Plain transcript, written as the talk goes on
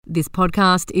This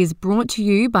podcast is brought to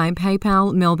you by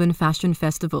PayPal Melbourne Fashion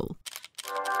Festival.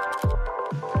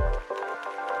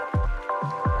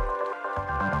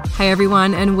 Hey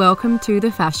everyone, and welcome to the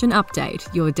Fashion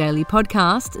Update, your daily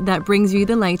podcast that brings you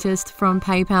the latest from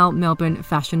PayPal Melbourne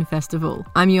Fashion Festival.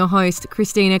 I'm your host,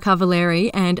 Christina Cavallari,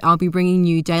 and I'll be bringing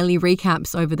you daily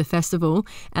recaps over the festival,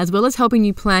 as well as helping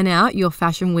you plan out your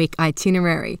Fashion Week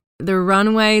itinerary. The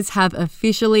runways have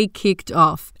officially kicked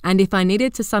off, and if I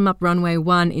needed to sum up Runway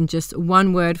 1 in just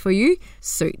one word for you,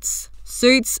 suits.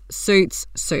 Suits, suits,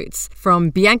 suits.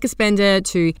 From Bianca Spender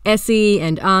to Essie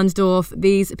and Arnsdorf,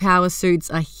 these power suits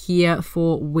are here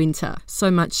for winter. So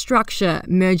much structure,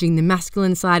 merging the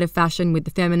masculine side of fashion with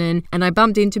the feminine. And I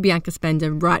bumped into Bianca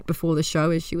Spender right before the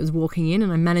show as she was walking in,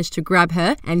 and I managed to grab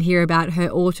her and hear about her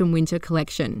autumn-winter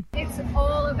collection. It's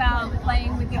all about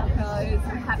playing with your clothes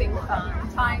and having fun,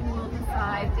 tying wool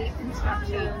aside,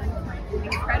 deconstruction,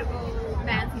 incredible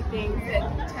fancy things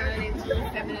that turn into the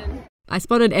feminine. I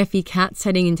spotted Effie Katz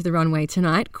heading into the runway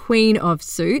tonight, queen of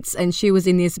suits, and she was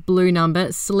in this blue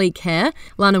number, sleek hair.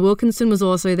 Lana Wilkinson was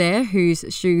also there, whose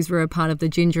shoes were a part of the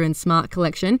Ginger and Smart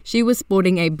collection. She was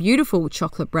sporting a beautiful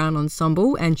chocolate brown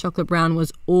ensemble, and chocolate brown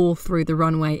was all through the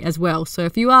runway as well. So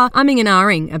if you are umming and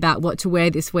ahhing about what to wear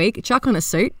this week, chuck on a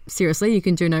suit. Seriously, you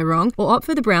can do no wrong, or opt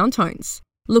for the brown tones.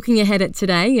 Looking ahead at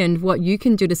today and what you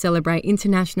can do to celebrate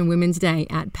International Women's Day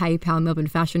at PayPal Melbourne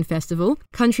Fashion Festival,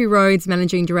 Country Roads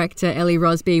Managing Director Ellie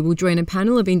Rosby will join a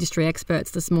panel of industry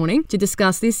experts this morning to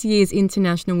discuss this year's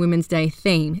International Women's Day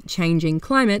theme, Changing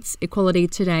Climates, Equality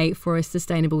Today for a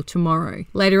Sustainable Tomorrow.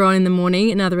 Later on in the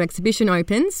morning, another exhibition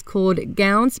opens called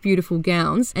Gowns, Beautiful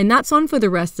Gowns, and that's on for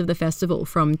the rest of the festival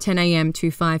from 10 a.m.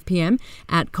 to 5 p.m.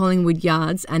 at Collingwood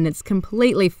Yards, and it's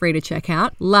completely free to check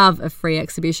out. Love a free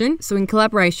exhibition. So in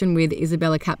collaboration with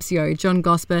Isabella Capsio, John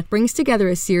Gosper brings together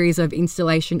a series of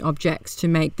installation objects to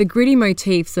make the gritty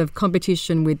motifs of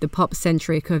competition with the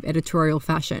pop-centric of editorial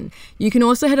fashion. You can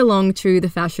also head along to the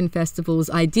Fashion Festival's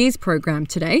Ideas program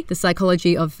today, The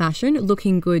Psychology of Fashion,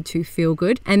 Looking Good to Feel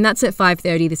Good, and that's at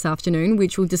 5:30 this afternoon,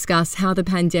 which will discuss how the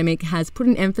pandemic has put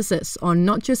an emphasis on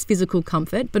not just physical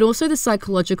comfort, but also the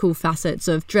psychological facets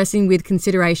of dressing with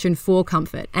consideration for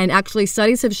comfort. And actually,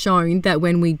 studies have shown that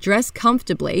when we dress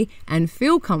comfortably and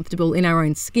feel comfortable in our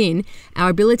own skin, our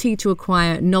ability to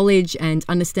acquire knowledge and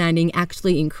understanding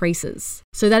actually increases.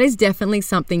 So that is definitely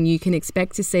something you can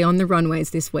expect to see on the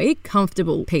runways this week.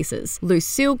 Comfortable pieces, loose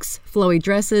silks, flowy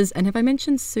dresses, and have I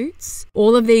mentioned suits?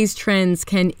 All of these trends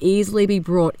can easily be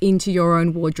brought into your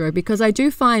own wardrobe, because I do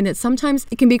find that sometimes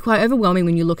it can be quite overwhelming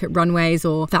when you look at runways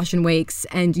or fashion weeks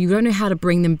and you don't know how to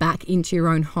bring them back into your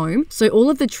own home. So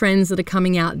all of the trends that are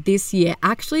coming out this year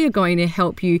actually are going to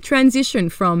help you transition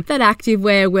from that active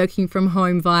wear, working from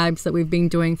home vibes that we've been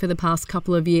doing for the past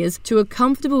couple of years to a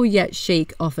comfortable yet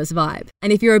chic office vibe.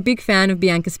 And if you're a big fan of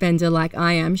Bianca Spender like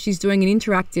I am, she's doing an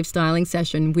interactive styling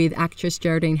session with actress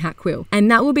Geraldine Hatquill. And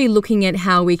that will be looking at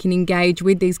how we can engage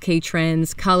with these key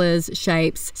trends, colours,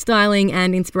 shapes, styling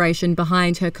and inspiration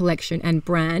behind her collection and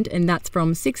brand. And that's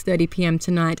from 6:30 p.m.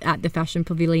 tonight at the Fashion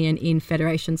Pavilion in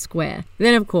Federation Square.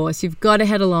 Then of course, you've got to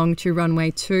head along to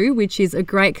Runway 2, which is a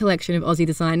great collection of Aussie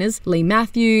designers, Lee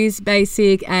Matthews,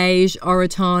 Basic, Age,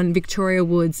 Oraton, Victoria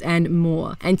Woods and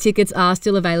more. And tickets are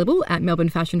still available at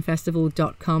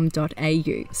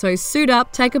melbournefashionfestival.com.au. So suit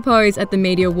up, take a pose at the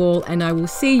media wall, and I will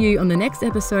see you on the next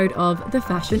episode of The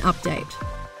Fashion Update.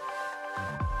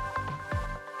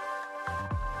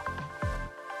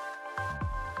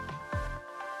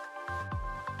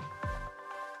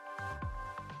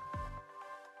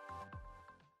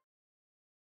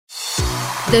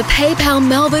 The PayPal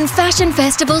Melbourne Fashion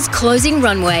Festival's closing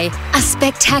runway, a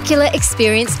spectacular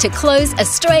experience to close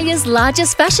Australia's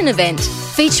largest fashion event.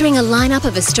 Featuring a lineup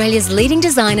of Australia's leading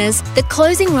designers, the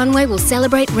closing runway will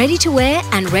celebrate ready-to-wear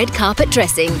and red carpet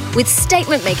dressing with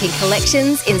statement-making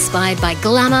collections inspired by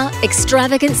glamour,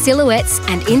 extravagant silhouettes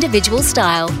and individual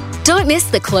style. Don't miss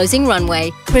the closing runway,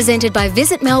 presented by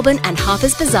Visit Melbourne and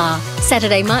Harper's Bazaar,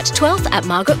 Saturday, March 12th at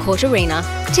Margaret Court Arena.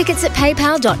 Tickets at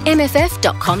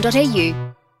paypal.mff.com.au.